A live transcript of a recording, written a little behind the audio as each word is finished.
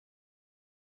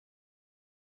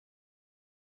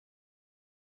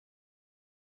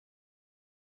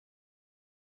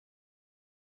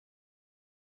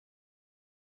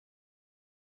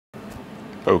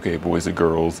Okay, boys and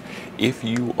girls, if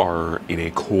you are in a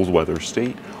cold weather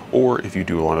state, or if you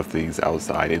do a lot of things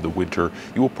outside in the winter,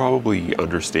 you will probably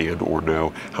understand or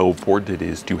know how important it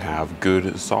is to have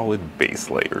good, solid base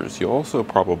layers. You'll also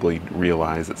probably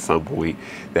realize at some point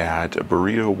that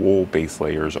merino wool base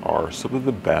layers are some of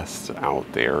the best out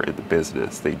there in the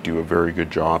business. They do a very good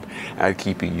job at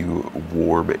keeping you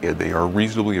warm, and they are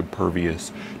reasonably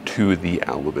impervious to the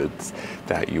elements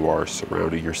that you are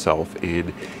surrounding yourself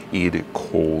in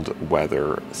cold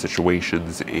weather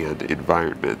situations and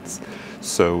environments.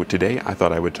 So today I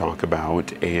thought I would talk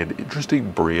about an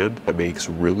interesting brand that makes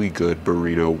really good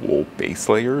merino wool base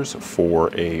layers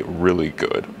for a really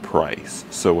good price.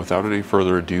 So without any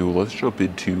further ado, let's jump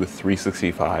into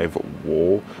 365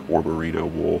 wool or merino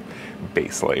wool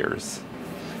base layers.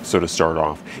 So to start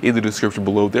off, in the description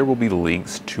below, there will be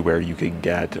links to where you can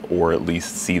get or at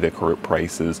least see the current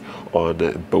prices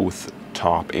on both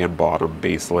top and bottom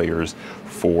base layers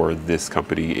for this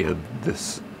company and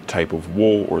this type of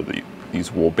wool, or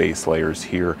these wool base layers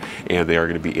here, and they are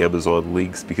going to be Amazon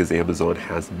links because Amazon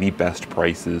has the best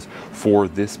prices for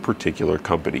this particular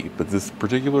company. But this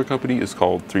particular company is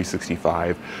called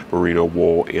 365 Merino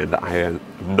Wool, and I am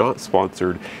not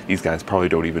sponsored. These guys probably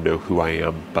don't even know who I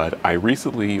am, but I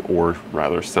recently, or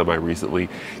rather semi-recently,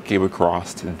 came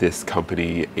across this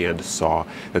company and saw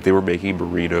that they were making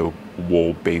merino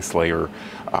wool base layer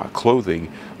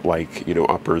clothing, like, you know,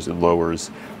 uppers and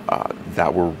lowers,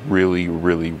 that were really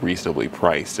reasonably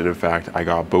priced. And in fact, I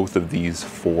got both of these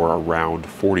for around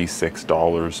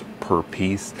 $46 per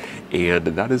piece, and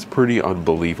that is pretty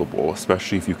unbelievable,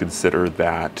 especially if you consider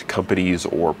that companies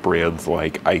or brands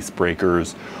like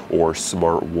Icebreakers or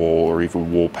Smart Wool or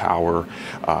even Wool Power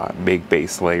make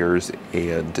base layers,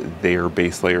 and their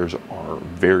base layers are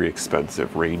very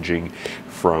expensive, ranging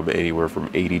from anywhere from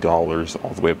 $80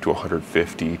 all the way up to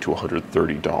 $150 to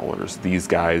 $130. These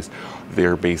guys,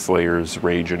 their base layers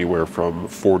range anywhere from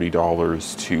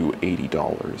 $40 to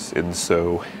 $80. And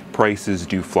so prices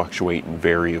do fluctuate and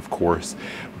vary, of course,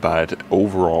 but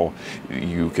overall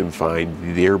you can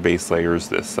find their base layers,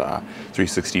 this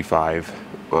 365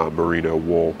 merino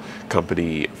wool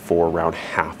company, for around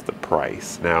half the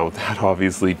price. Now that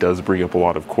obviously does bring up a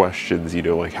lot of questions, you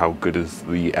know, like how good is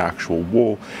the actual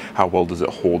wool, how well does it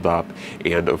hold up,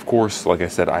 and of course, like I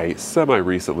said, I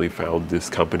semi-recently found this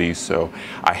company, so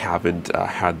I haven't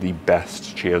had the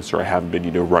best chance, or I haven't been,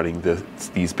 you know, running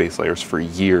these base layers for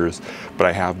years, but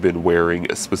I have been wearing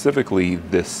specifically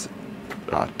this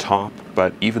top,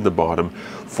 but even the bottom,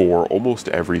 for almost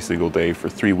every single day for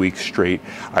 3 weeks straight.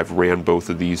 I've ran both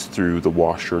of these through the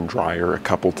washer and dryer a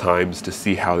couple times to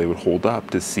see how they would hold up,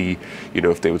 to see, you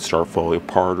know, if they would start falling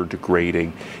apart or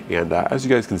degrading. And as you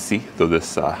guys can see, though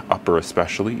this upper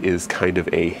especially is kind of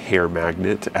a hair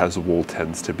magnet, as wool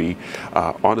tends to be,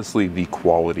 honestly the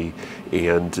quality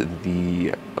and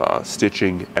the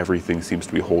stitching, everything seems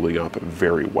to be holding up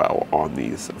very well on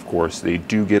these. Of course, they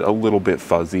do get a little bit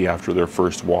fuzzy after their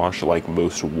first wash, like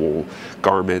most wool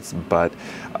garments, but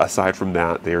aside from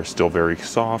that, they are still very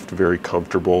soft, very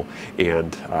comfortable,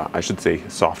 and I should say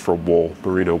soft for wool.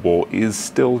 Merino wool is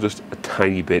still just a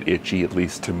tiny bit itchy, at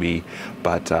least to me,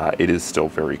 but it is still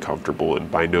very comfortable,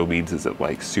 and by no means is it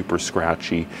like super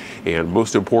scratchy, and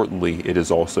most importantly, it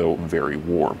is also very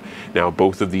warm. Now,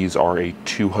 both of these are a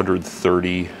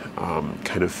 230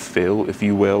 kind of fill, if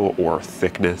you will, or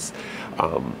thickness.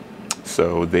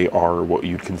 So they are what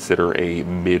you'd consider a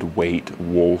mid-weight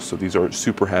wool. So these aren't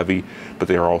super heavy, but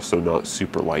they are also not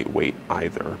super lightweight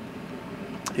either.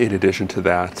 In addition to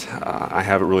that, I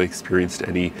haven't really experienced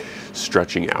any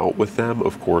stretching out with them.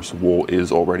 Of course, wool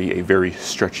is already a very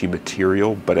stretchy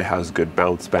material, but it has good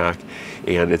bounce back,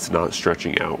 and it's not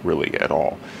stretching out really at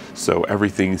all. So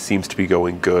everything seems to be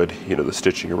going good. You know, the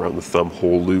stitching around the thumb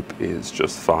hole loop is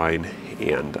just fine.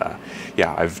 And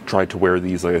yeah, I've tried to wear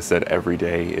these, like I said, every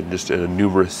day in just in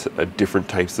numerous different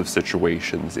types of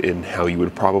situations, in how you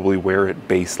would probably wear it,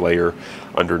 base layer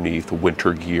underneath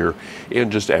winter gear,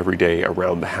 and just every day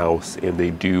around the house. And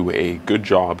they do a good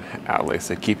job at, like I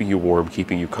said, keeping you warm,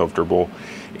 keeping you comfortable,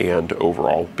 and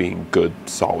overall being good,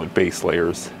 solid base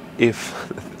layers,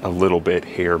 if a little bit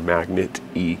hair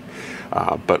magnet-y.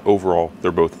 But overall,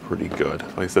 they're both pretty good.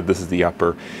 Like I said, this is the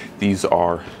upper. These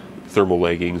are thermal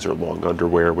leggings or long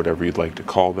underwear, whatever you'd like to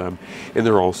call them, and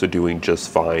they're also doing just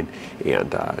fine,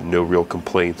 and no real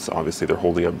complaints. Obviously, they're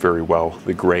holding up very well.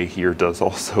 The gray here does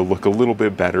also look a little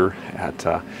bit better at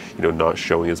you know, not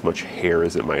showing as much hair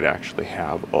as it might actually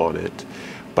have on it.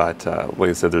 But like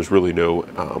I said, there's really no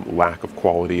lack of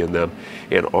quality in them.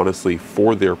 And honestly,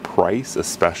 for their price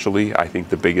especially, I think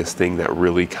the biggest thing that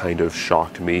really kind of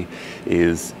shocked me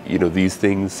is, you know, these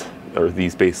things,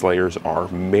 these base layers are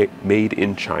made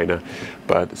in China,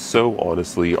 but so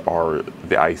honestly are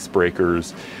the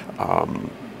icebreakers,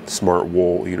 smart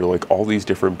wool, you know, like all these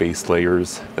different base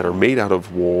layers that are made out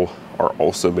of wool are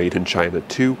also made in China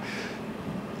too.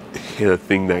 And the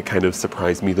thing that kind of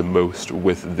surprised me the most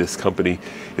with this company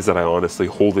is that I honestly,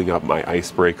 holding up my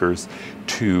icebreakers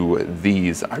to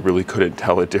these, I really couldn't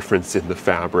tell a difference in the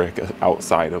fabric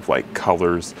outside of like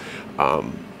colors.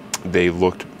 They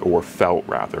looked, or felt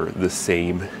rather, the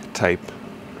same type.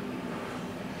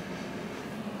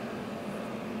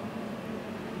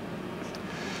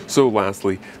 So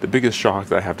lastly, the biggest shock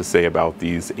that I have to say about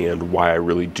these, and why I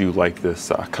really do like this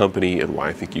company, and why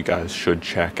I think you guys should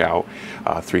check out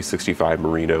 365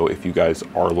 Merino if you guys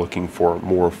are looking for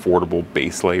more affordable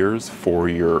base layers for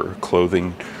your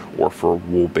clothing or for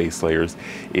wool base layers,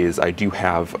 is I do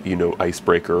have, you know,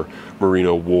 icebreaker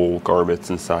merino wool garments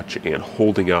and such, and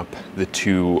holding up the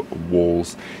two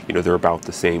wools, you know, they're about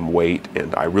the same weight,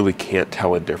 and I really can't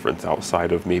tell a difference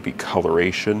outside of maybe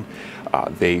coloration.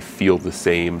 They feel the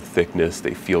same thickness,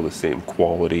 they feel the same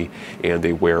quality, and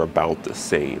they wear about the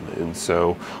same. And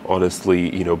so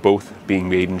honestly, you know, both being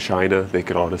made in China, they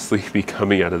could honestly be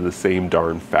coming out of the same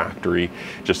darn factory,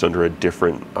 just under a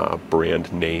different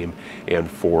brand name,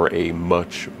 and for a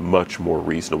much more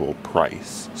reasonable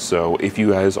price. So if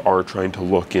you guys are trying to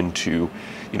look into,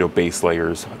 you know, base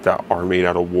layers that are made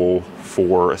out of wool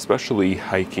for especially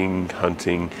hiking,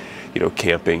 hunting, you know,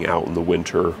 camping out in the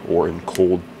winter or in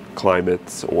cold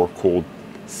climates or cold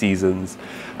seasons,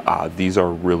 these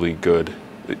are really good.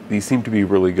 These seem to be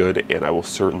really good, and I will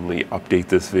certainly update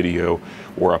this video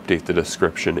or update the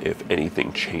description if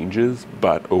anything changes.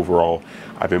 But overall,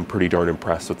 I've been pretty darn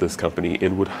impressed with this company,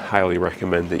 and would highly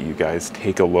recommend that you guys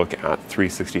take a look at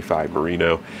 365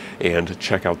 Merino and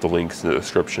check out the links in the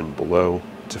description below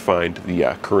to find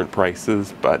the current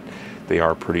prices, but they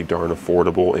are pretty darn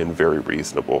affordable and very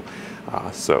reasonable.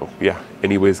 So yeah,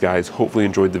 anyways guys, hopefully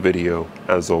enjoyed the video.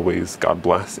 As always, God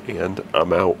bless, and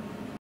I'm out.